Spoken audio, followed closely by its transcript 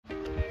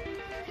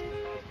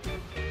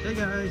Hey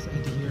guys,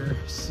 Andy here.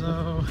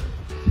 So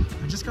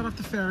I just got off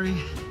the ferry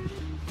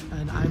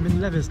and I'm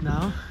in Levis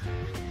now.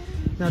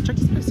 Now check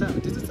this place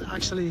out. This is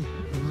actually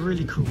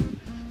really cool.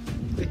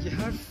 Like you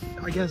have,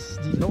 I guess,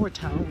 the lower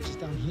town, which is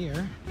down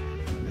here,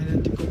 and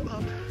then to go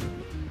up,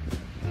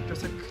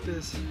 there's like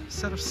this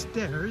set of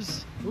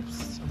stairs.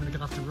 Oops, I'm gonna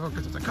get off the road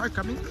because there's a car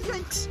coming.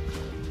 Yikes!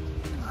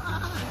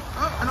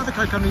 Oh, another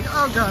car coming.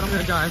 Oh god, I'm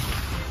gonna die.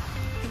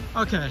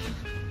 Okay.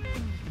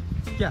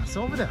 Yeah,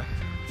 so over there,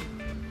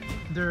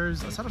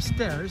 there's a set of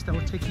stairs that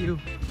will take you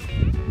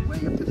way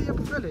up to the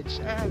upper village,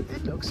 and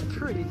it looks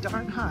pretty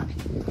darn high.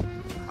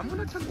 I'm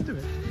gonna attempt to do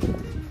it.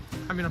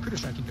 I mean, I'm pretty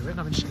sure I can do it,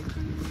 I'm in shape.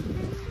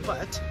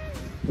 But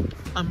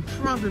I'm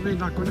probably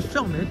not going to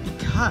film it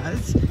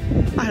because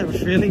I have a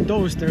feeling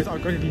those stairs are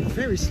going to be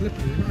very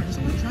slippery. There's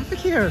a lot of traffic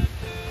here.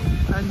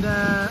 And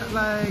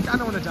like, I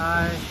don't want to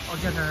die or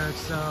get hurt,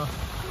 so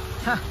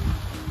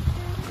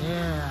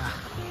yeah.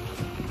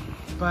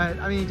 But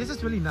I mean, this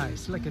is really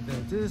nice. Look at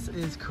this. This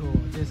is cool.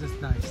 This is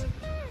nice.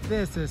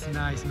 This is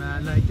nice,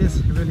 man. Like, this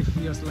really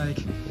feels like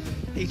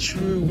a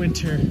true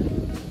winter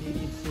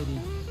Canadian city.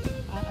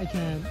 I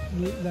can't,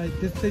 like,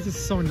 this place is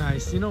so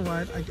nice. You know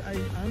what?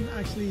 I'm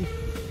actually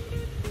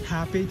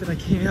happy that I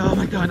came. Oh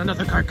my god,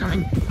 another car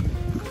coming.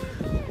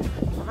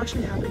 I'm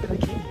actually happy that I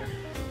came here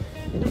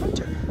in the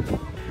winter.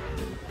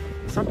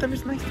 Sometimes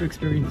it's nice to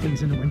experience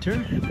things in the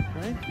winter,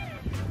 right?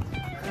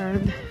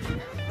 And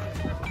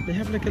they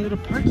have like a little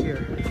park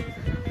here.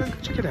 Look,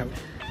 check it out.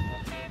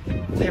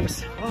 They have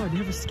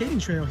a skating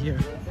trail here.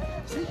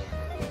 See?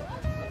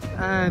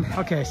 And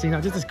okay, see,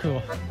 now this is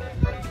cool.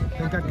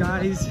 They got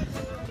guys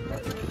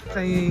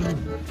playing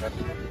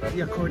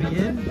the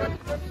accordion.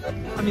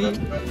 I mean,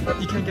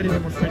 you can't get any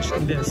more French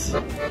than this.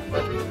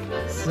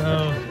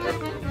 So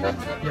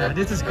yeah,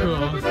 this is cool.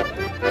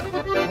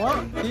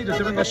 Well, see, they're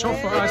doing a show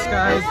for us,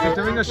 guys. They're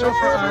doing a show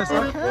for us.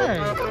 Okay.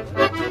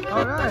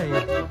 All right.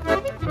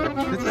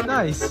 This is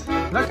nice.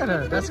 Look at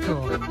her. That's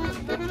cool.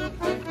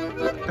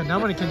 But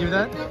nobody can do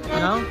that.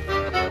 No?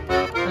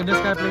 And this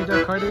guy played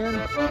the accordion?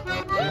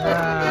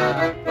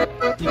 Yeah.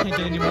 You can't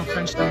get any more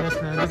French than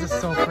this, man. This is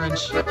so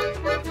French.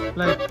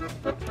 Like,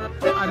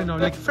 I don't know,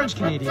 like French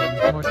Canadian,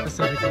 more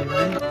specifically,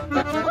 right?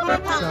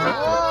 So,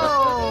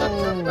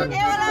 oh!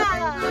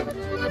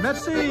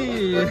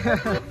 Merci! I don't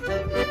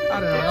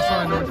know, that's all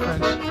I know in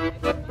French.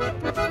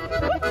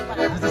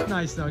 This is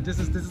nice though, this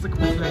is a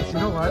cool place. You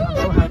know what? I'm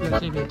so happy I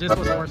came here. This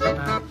was worth it,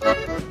 man.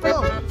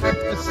 Oh,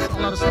 it's a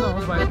lot of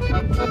snow, but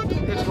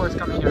it's worth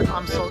coming here.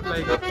 I'm so,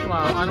 like,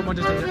 wow, I don't want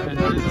this to end.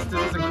 This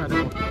is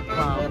incredible.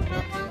 Wow.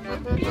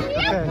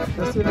 Okay,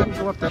 let's see if I can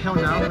go up the hill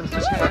now and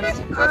switch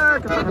hands. Ah,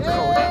 because my hands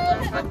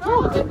are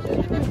cold.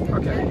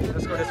 Okay,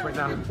 let's go this way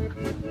now.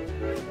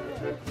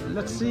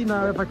 Let's see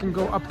now if I can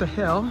go up the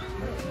hill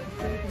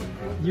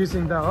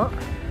using the...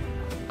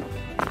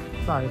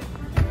 Sorry.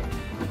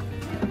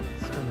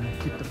 Just gonna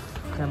keep the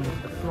camera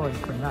to the floor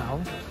for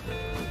now.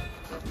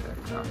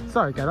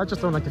 Sorry guys, I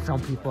just don't like to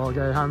film people,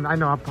 okay? I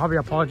know, I'll probably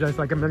apologize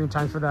like a million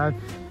times for that.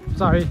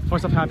 Sorry,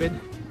 force of habit.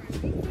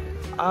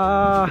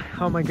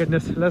 Oh my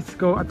goodness, let's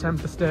go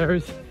attempt the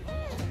stairs.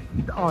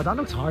 Oh, that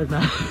looks hard,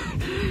 man.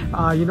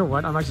 You know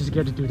what, I'm actually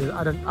scared to do this.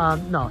 I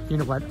don't, no, you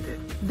know what?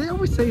 They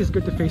always say it's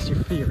good to face your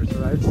fears,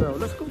 right? So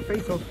let's go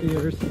face our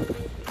fears.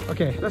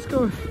 Okay, let's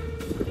go.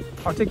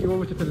 I'll take you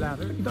over to the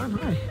ladder. You're darn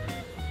high.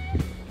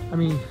 I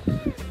mean,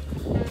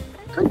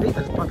 I can't believe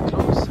that it's probably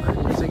closed.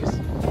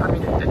 I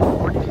mean, it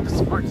wouldn't be the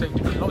smart thing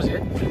to close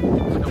it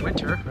for the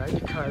winter, right?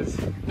 Because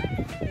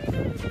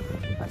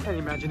I can't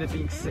imagine it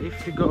being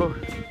safe to go.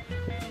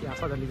 Yeah, I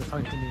saw that leave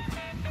talking to me.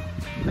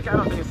 Like, I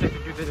don't think it's safe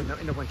to do this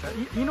in the winter.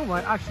 You know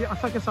what? Actually, on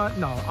second thought,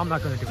 no, I'm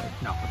not going to do it.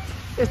 No,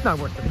 it's not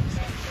worth it.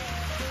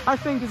 I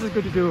think this is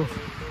good to do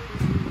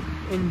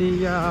in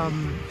the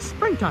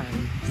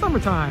springtime,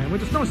 summertime, when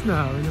there's no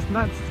snow and it's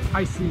not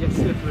icy and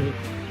slippery.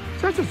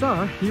 Chances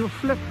are you will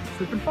slip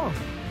and fall.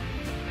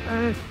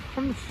 And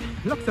from the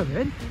looks of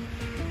it,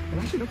 it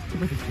actually looks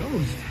like it's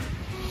closed.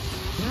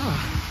 Yeah.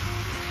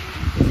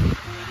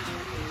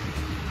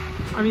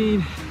 I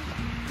mean,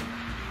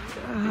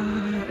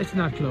 it's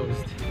not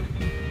closed.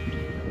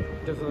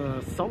 There's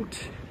a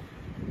salt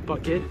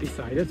bucket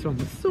beside it, so I'm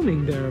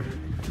assuming they're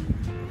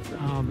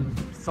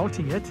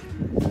salting it.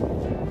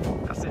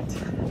 That's it.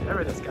 There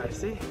it is, guys.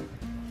 See?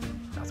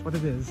 That's what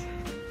it is.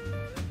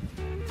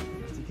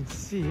 As you can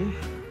see,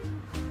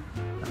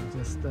 I'll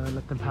just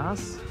let them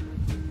pass.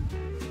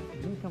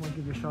 I'm gonna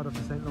give you a shot of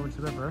the St. Lawrence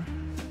River.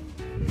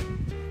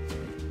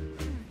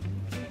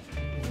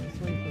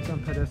 Just waiting for some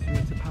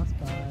pedestrians to pass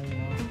by, you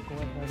know, go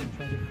ahead and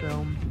try to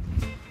film.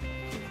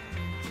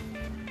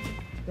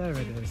 There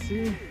it is,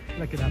 see?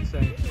 Look at that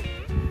thing.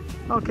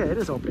 Okay, it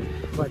is open,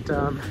 but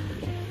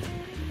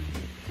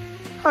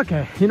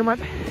okay, you know what?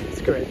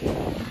 Screw it.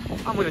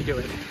 I'm gonna do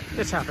it.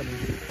 It's happening.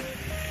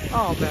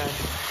 Oh man.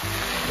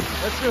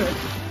 Let's do it.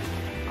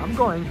 I'm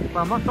going,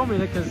 but I'm not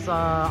filming it because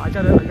I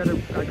gotta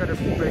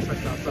brace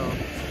myself. So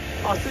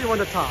I'll see you on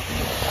the top.